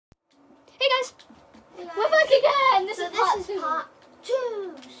guys, we're back again. This is part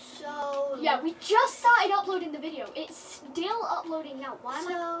two. So yeah, we just started uploading the video. It's still uploading now. Why?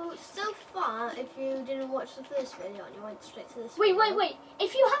 So far, if you didn't watch the first video and you went straight to this. Wait.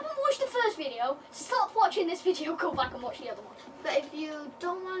 If you haven't watched the first video, stop watching this video. Go back and watch the other one. But if you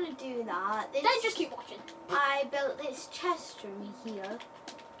don't want to do that, then just keep watching. I built this chest room here,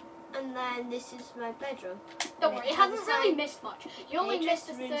 and then this is my bedroom. Don't worry, you haven't really missed much. You only missed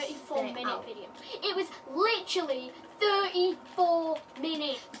a 34-minute video. It was literally 34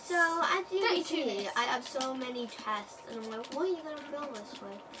 minutes. So as you can see, I have so many chests, and I'm like, what are you gonna fill this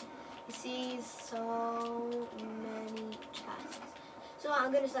with? You see, so many chests. So what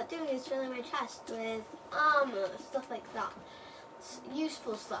I'm gonna start doing is filling my chest with armor, stuff like that,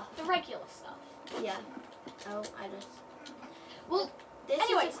 useful stuff. The regular stuff. Yeah. Oh, I just. Well. This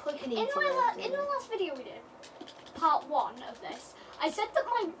anyways, is a quick and in the last video we did, part 1 of this, I said that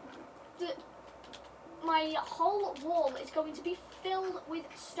my whole wall is going to be filled with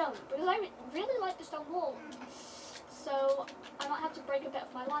stone because I really like the stone wall. So I might have to break a bit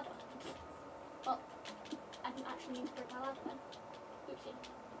of my ladder. Well, I didn't actually need to break my ladder then. Oopsie.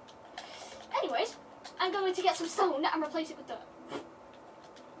 Anyways, I'm going to get some stone and replace it with dirt.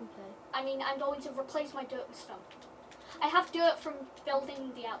 Okay. I mean, I'm going to replace my dirt with stone. I have dirt from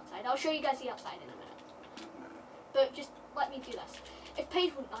building the outside. I'll show you guys the outside in a minute. But just let me do this. If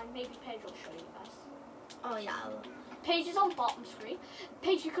Paige wouldn't mind, maybe Paige will show you guys. Oh yeah, I will. Paige is on bottom screen.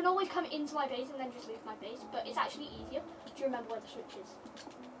 Paige, you can always come into my base and then just leave my base, but it's actually easier. Do you remember where the switch is?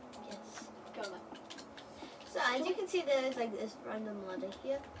 Yes. Go there. So as you can see, there's like this random ladder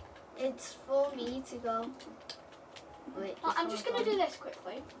here. It's for me to go. Wait. I'm just gonna do this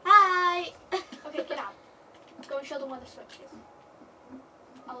quickly. Hi. Okay, get out. Go and show them where the switch is.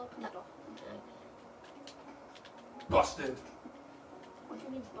 I'll open the door. Busted. What do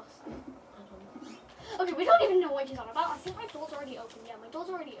you mean busted? I don't know. Okay, we don't even know what he's on about. I think my door's already open. Yeah, my door's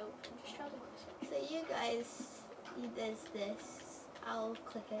already open. Just show them where the switch is. So you guys, there's this. I'll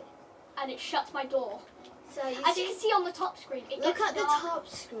click it. And it shuts my door. So you can see on the top screen, it look gets at the top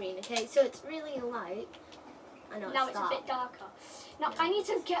screen. Okay, so it's really light. I know. Now it's a bit darker. Now I need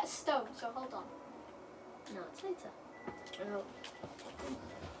to get stone. So hold on. No, it's later. Oh.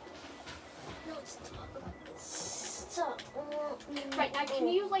 No, it's stop. Right now, can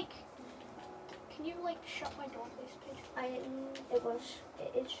you like shut my door, please, Paige? It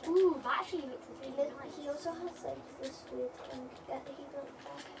is shut. Ooh, that actually looks really nice. He also has like this weird thing that he don't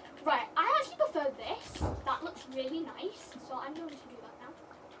have. Right, I actually prefer this. That looks really nice, so I'm going to do that now.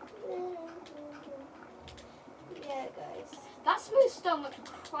 Yeah, guys. That smooth stone looks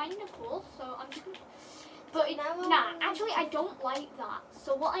kind of cool, so I'm just going to... But actually I don't like that.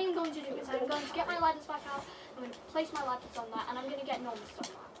 So what I am going to do is I'm going to get my ladders back out, I'm going to place my ladders on there, and I'm going to get normal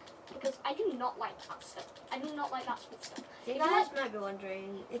stone back. Because I do not like that stone. I do not like that smooth stone. You guys might be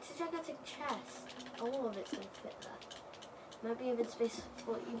wondering, it's a gigantic chest. All of it's going to fit there. Might be even space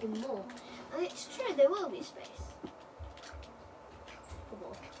for even more. And it's true, there will be space. For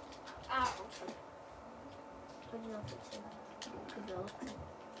more. I don't know if it's in the build.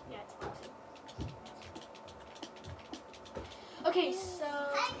 Yeah, it's awesome. Okay, so...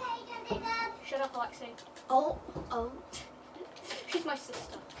 Shut up, Alexei. Oh. She's my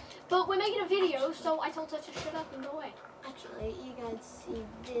sister. But we're making a video, so I told her to shut up and go away. Actually, you guys see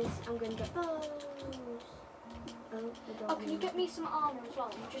this. I'm going to get bows. Oh, can you get me some armor as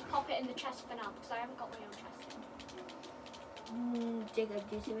well? And just pop it in the chest for now, because I haven't got my own chest. Jacob,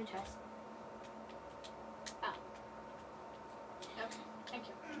 do you see my chest? Oh. Okay, thank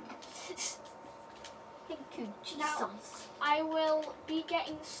you. Thank you, Jesus. Now, I will be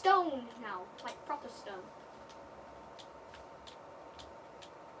getting stone now, like proper stone.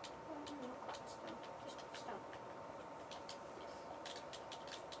 Not that stone, just stone.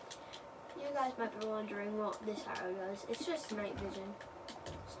 You guys might be wondering what this arrow does. It's just night vision.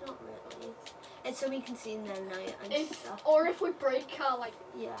 It's not really. It's so we can see in the night and stuff. Or if we break like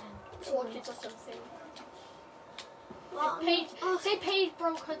torches or something. Well, Say Paige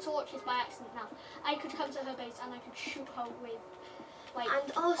broke her torches by accident now. I could come to her base and I could shoot her with, like,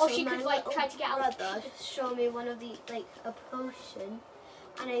 and also or she could, like, try to get out. Brother show me one of the, like, a potion,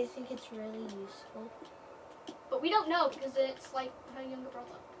 and I think it's really useful. But we don't know because it's, like, her younger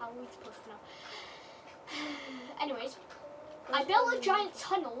brother. How are we supposed to know? Anyways, I built a giant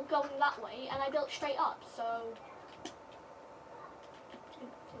tunnel going that way, and I built straight up, so...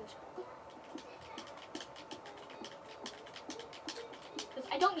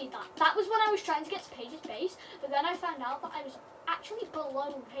 I don't need that. That was when I was trying to get to Paige's base, but then I found out that I was actually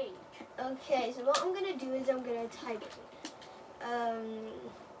below Paige. Okay, so what I'm going to do is I'm going to type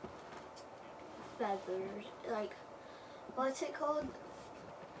feathers. Like, what's it called?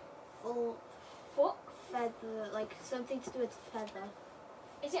 Full Book? feather, like something to do with feather.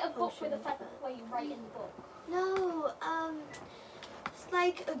 Is it a book with a Potion feather where you write in the book? No, it's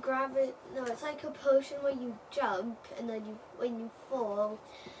like a no, it's like a potion where you jump and then when you fall,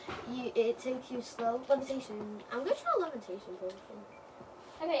 it takes you slow. Levitation. I'm gonna try a levitation potion.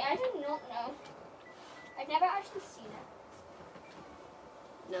 Okay, I do not know. I've never actually seen it.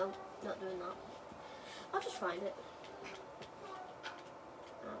 No, not doing that. I'll just find it.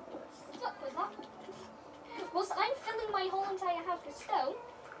 What was that? Whilst I'm filling my whole entire house with stone,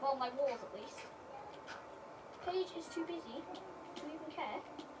 well, my walls at least, Paige is too busy to even care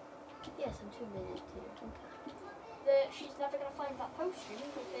Yes, I'm 2 minutes here. Okay. that she's never going to find that potion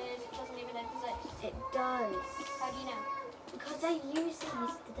because it doesn't even exist. It does. How do you know? Because I used it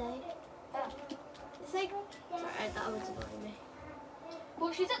yesterday. Oh. It's like, sorry, that was annoying me.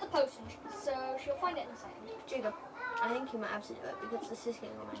 Well, she's at the potion, so she'll find it in a second. Jacob, I think you might have to do it because this is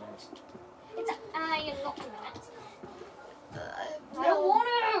getting on my nose. I am not doing it. No. I don't want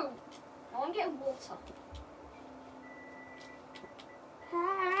to! I want to get water.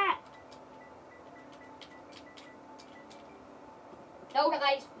 No,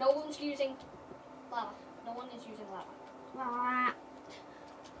 guys, no one's using lava. No one is using lava.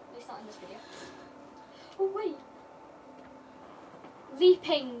 At least not in this video. Oh, wait.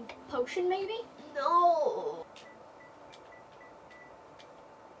 Leaping potion, maybe? No.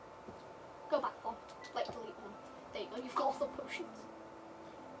 Go back one. Like, delete one. There you go, you've got all the potions.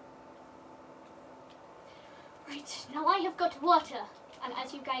 Right, now I have got water. And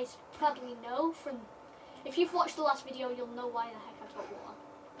as you guys probably know from... If you've watched the last video, you'll know why the heck I've got water.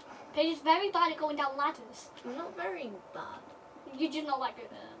 Paige is very bad at going down ladders. I'm not very bad. You just not like it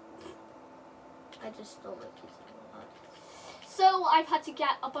there. I just don't like using a lot. So I've had to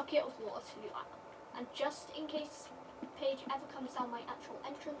get a bucket of water to do that. And just in case Paige ever comes down my actual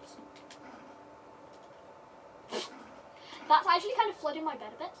entrance. That's actually kind of flooding my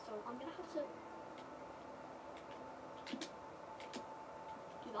bed a bit, so I'm going to have to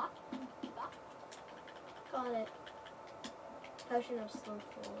do that. Do that. Got it. Potion of slow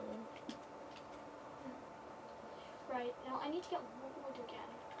falling. Right, now I need to get wood again.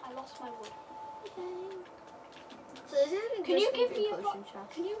 I lost my wood. Okay. So this isn't Can you just give gonna me be a potion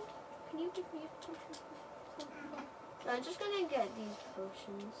chest. Can you give me a potion? So I'm just gonna get these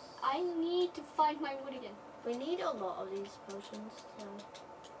potions. I need to find my wood again. We need a lot of these potions, so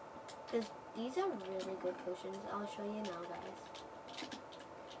because these are really good potions. I'll show you now, guys.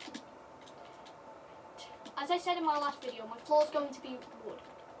 As I said in my last video, my floor is going to be wood.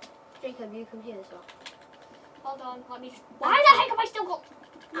 Jacob, you come here as well. Hold on, let me just... Why the heck have I still got...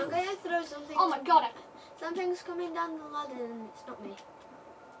 I'm gonna throw something. Oh my god, Something's coming down the ladder and it's not me.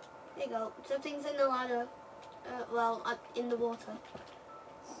 There you go. Something's in the ladder. Well, in the water.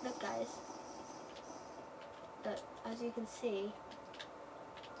 Look, guys. As you can see,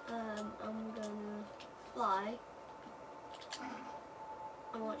 I'm gonna fly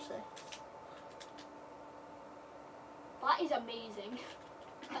and watch this. That is amazing.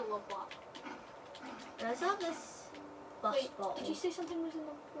 I love that. And I still have this bus Wait, bottle. did you say something was in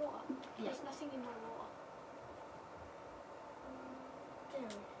the water? Yeah. There's nothing in my water.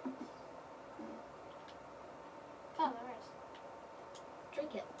 There. Oh, there is.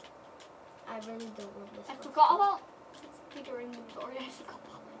 Drink it. I really don't want this. I bus forgot bottle. about bigger inventory. I forgot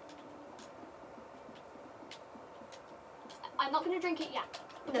about it. I'm not going to drink it yet.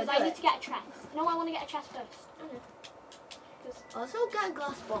 Because No, I do need it. to get a chest. No, I want to get a chest first. Okay. 'Cause Also get a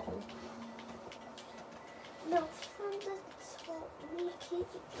glass bottle. No, from the top. Make it.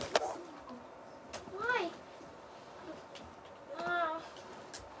 Why? Dun,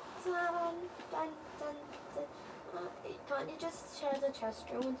 dun, dun, dun. Can't you just share the chest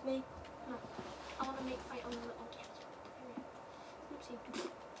room with me? No. I want to make my own little chest.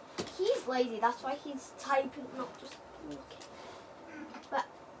 Oopsie. He's lazy, that's why he's typing, not just looking. But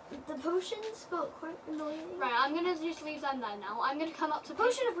the potions got quite annoying. Right, I'm going to just leave them there now. I'm going to come up to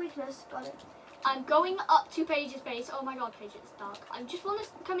Potion of weakness, got it. I'm going up to Paige's base. Oh my god, Paige, it's dark. I just want to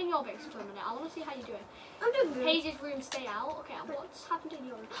come in your base for a minute. I want to see how you're doing. I'm doing good. Paige's room, stay out. Okay, and what's happened in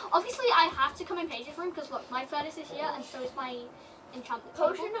your room? Obviously, I have to come in Paige's room because look, my furnace is here and so is my enchantment table.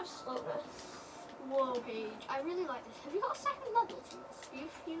 Potion of slowness. Whoa, Paige, I really like this. Have you got a second level to this?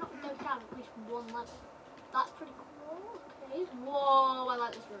 You not go down at least one level. That's pretty cool. Okay. Whoa, I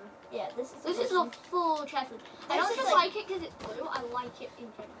like this room. Yeah, this This is a full chest room. I This don't is just like- like it because it's blue. I like it in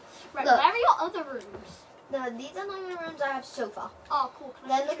general. Right, Look. where are your other rooms? No, these are not the rooms I have so far. Oh, cool.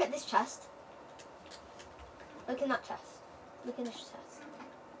 Can I Then look at this chest. Look in that chest. Look in this chest.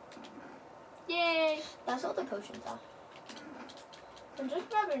 Yay! That's all the potions are. I'm just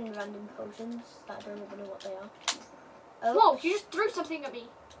grabbing random potions that I don't even know what they are. Oh. Whoa, you just threw something at me.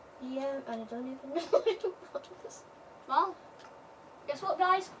 Yeah, and I don't even know what it was. Well, guess what,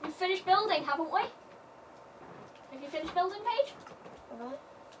 guys? We've finished building, haven't we? Have you finished building, Paige? Have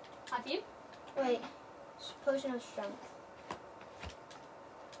I? Have you? Wait, potion of strength.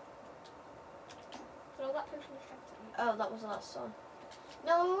 Throw that potion of strength at me. Oh, that was the last one.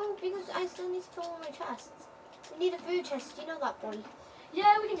 No, because I still need to fill all my chests. I need a food chest, you know that, boy.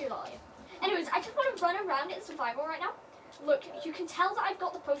 Yeah, we can do that later. Anyways, I just want to run around in survival right now. Look, you can tell that I've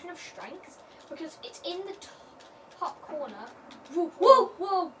got the potion of strength because it's in the top corner. Whoa, whoa,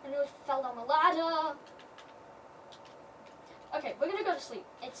 whoa! I nearly fell down the ladder. Okay, we're gonna go to sleep.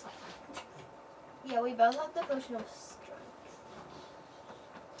 It's night. Yeah, we both have the potion of strength.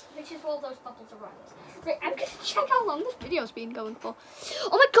 Which is all those bubbles around us. Right, I'm gonna check how long this video's been going for.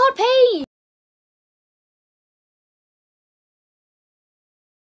 Oh my god, Paige!